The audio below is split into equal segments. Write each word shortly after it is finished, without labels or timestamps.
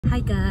Hi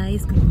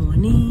guys, good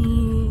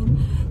morning.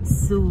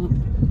 So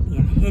we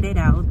are headed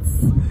out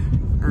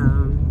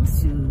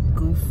to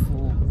go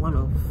for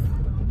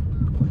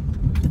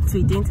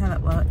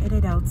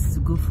headed out to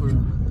go for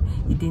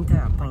a dental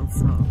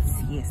appointment.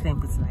 Yes, let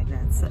me put it like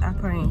that. So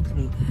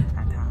apparently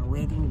at our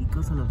wedding we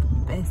got one of the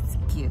best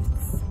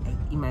gifts,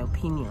 in my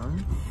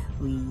opinion.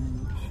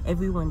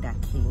 Everyone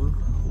that came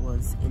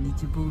was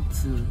eligible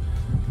to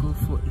go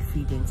for a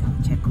free dental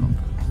checkup.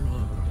 I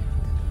mean,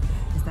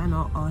 is that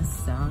not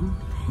awesome?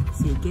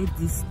 So you get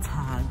this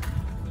tag.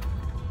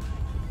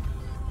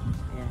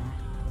 Yeah,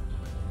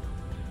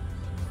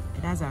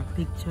 it has our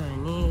picture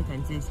on it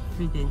and it says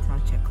free dental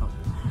checkup.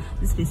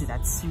 This place is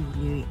at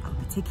Surulere. I'll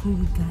be taking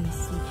you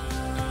guys soon.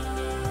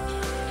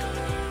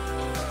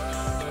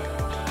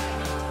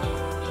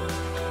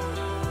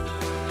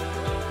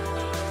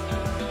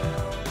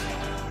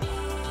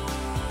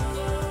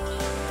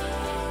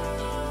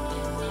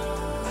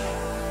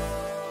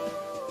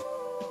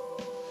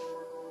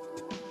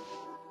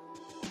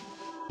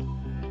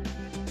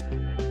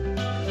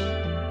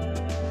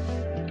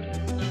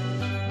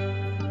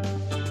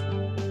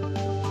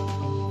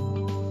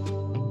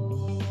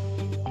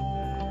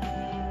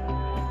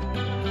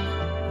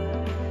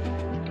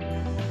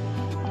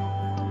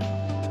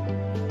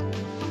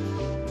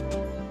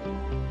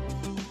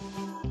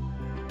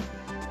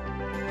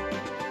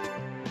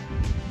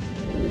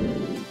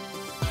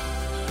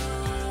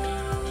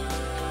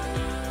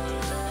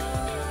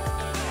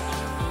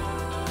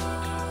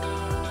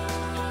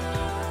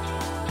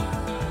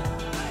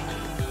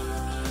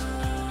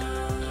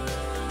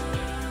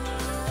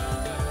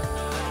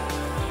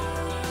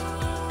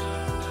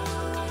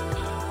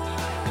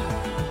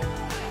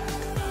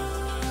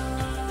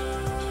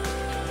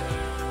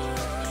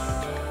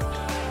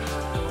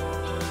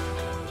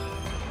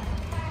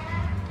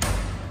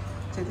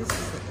 So this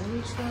is the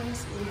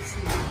entrance into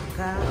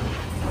Yanga.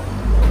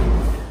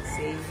 It's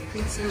a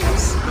pretty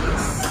nice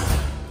space.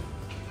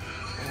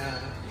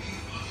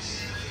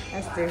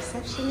 That's the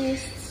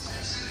receptionist.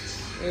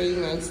 Very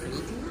nice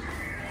lady.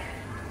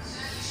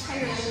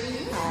 Hello.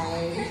 Hi.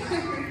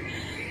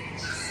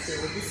 So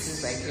this is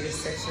like the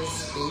reception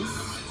space.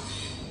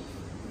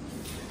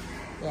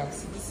 Yeah,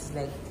 so this is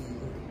like the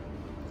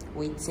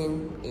waiting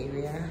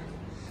area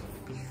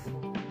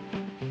before.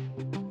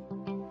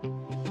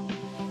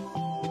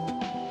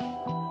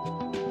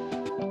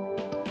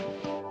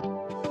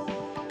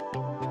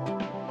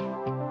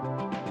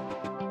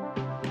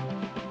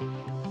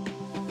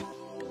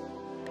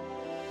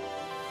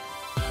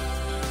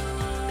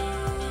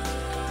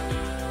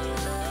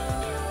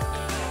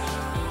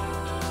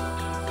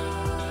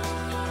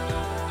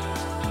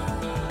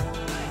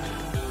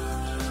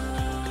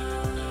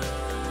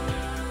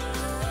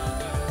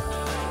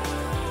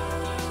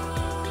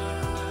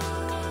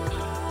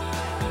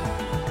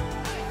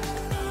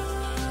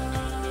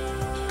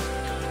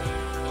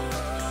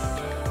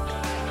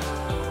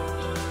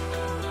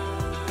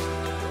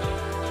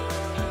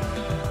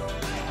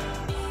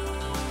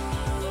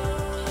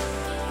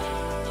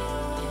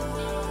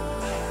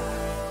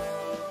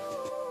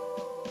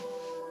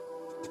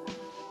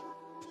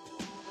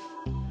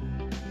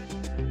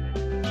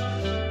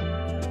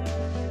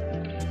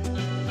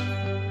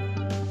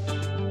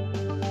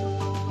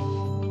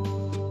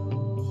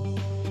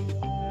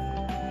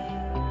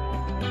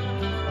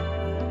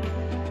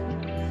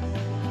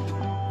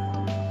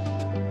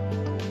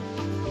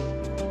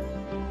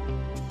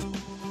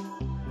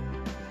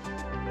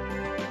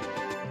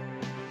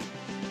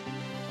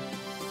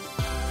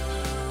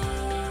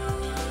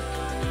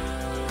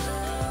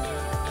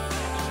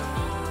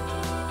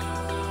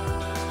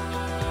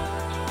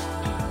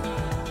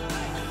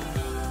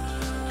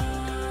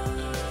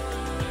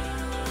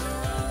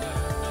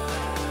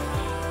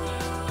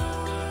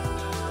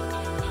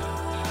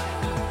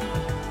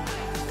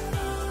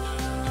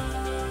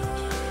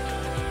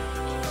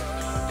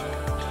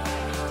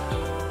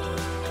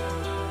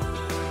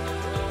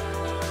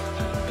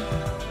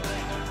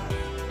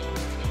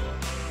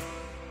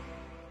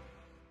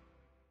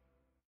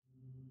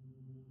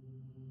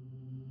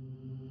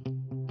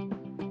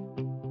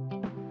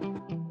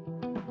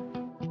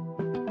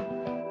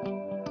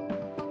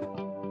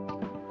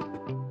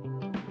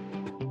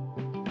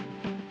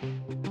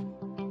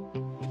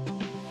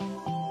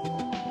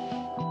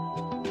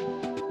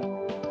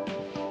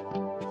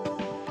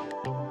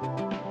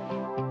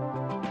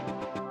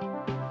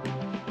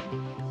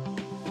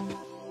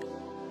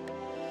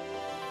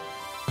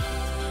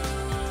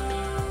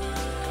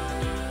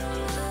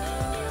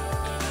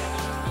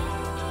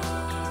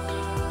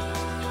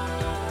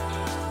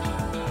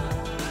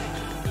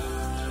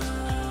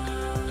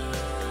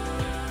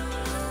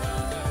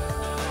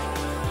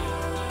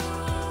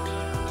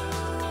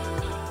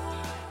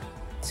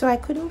 So I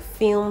couldn't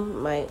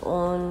film my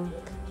own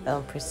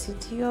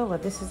procedure,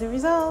 but this is the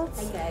result.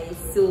 Hi guys,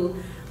 so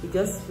we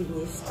just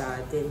finished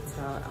our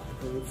dental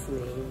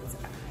appointment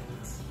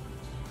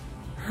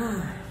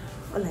and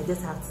all I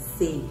just have to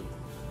say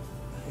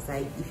is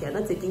like, if you're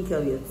not taking care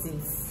of your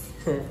teeth,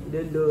 you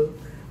don't know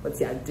what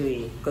you are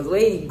doing. Because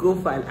when you go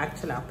for an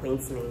actual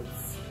appointment,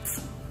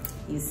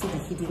 you see the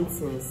hidden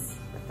things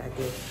that are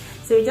there.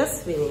 So we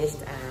just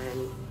finished,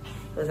 and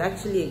it was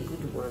actually a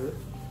good one.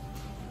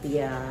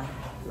 Yeah,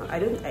 no,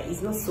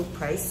 it's not so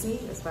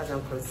pricey as far as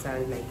I'm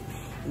concerned. Like,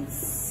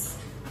 it's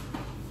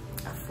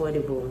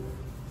affordable,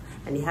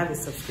 and they have a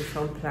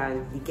subscription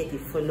plan. You get a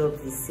follow-up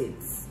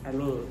visits. I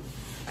mean,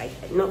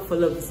 like, not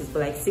follow-up visits, but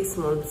like 6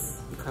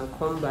 months you can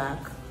come back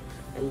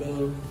and then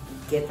you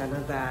get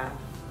another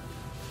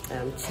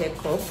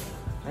checkup,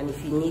 and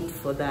if you need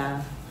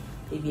further,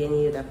 maybe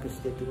any other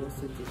procedure, they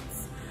also do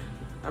it.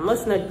 And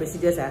most not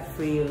procedures are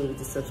free with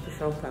the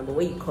subscription plan, but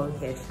when you come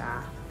here,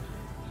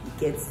 you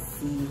get to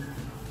see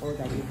all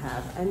that you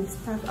have, and the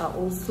staff are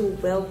also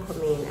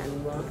welcoming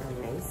and warm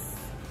and nice.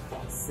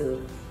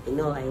 So, you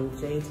know, I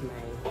enjoyed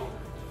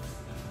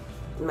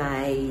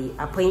my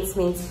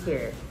appointment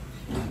here.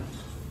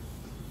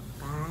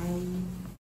 Bye.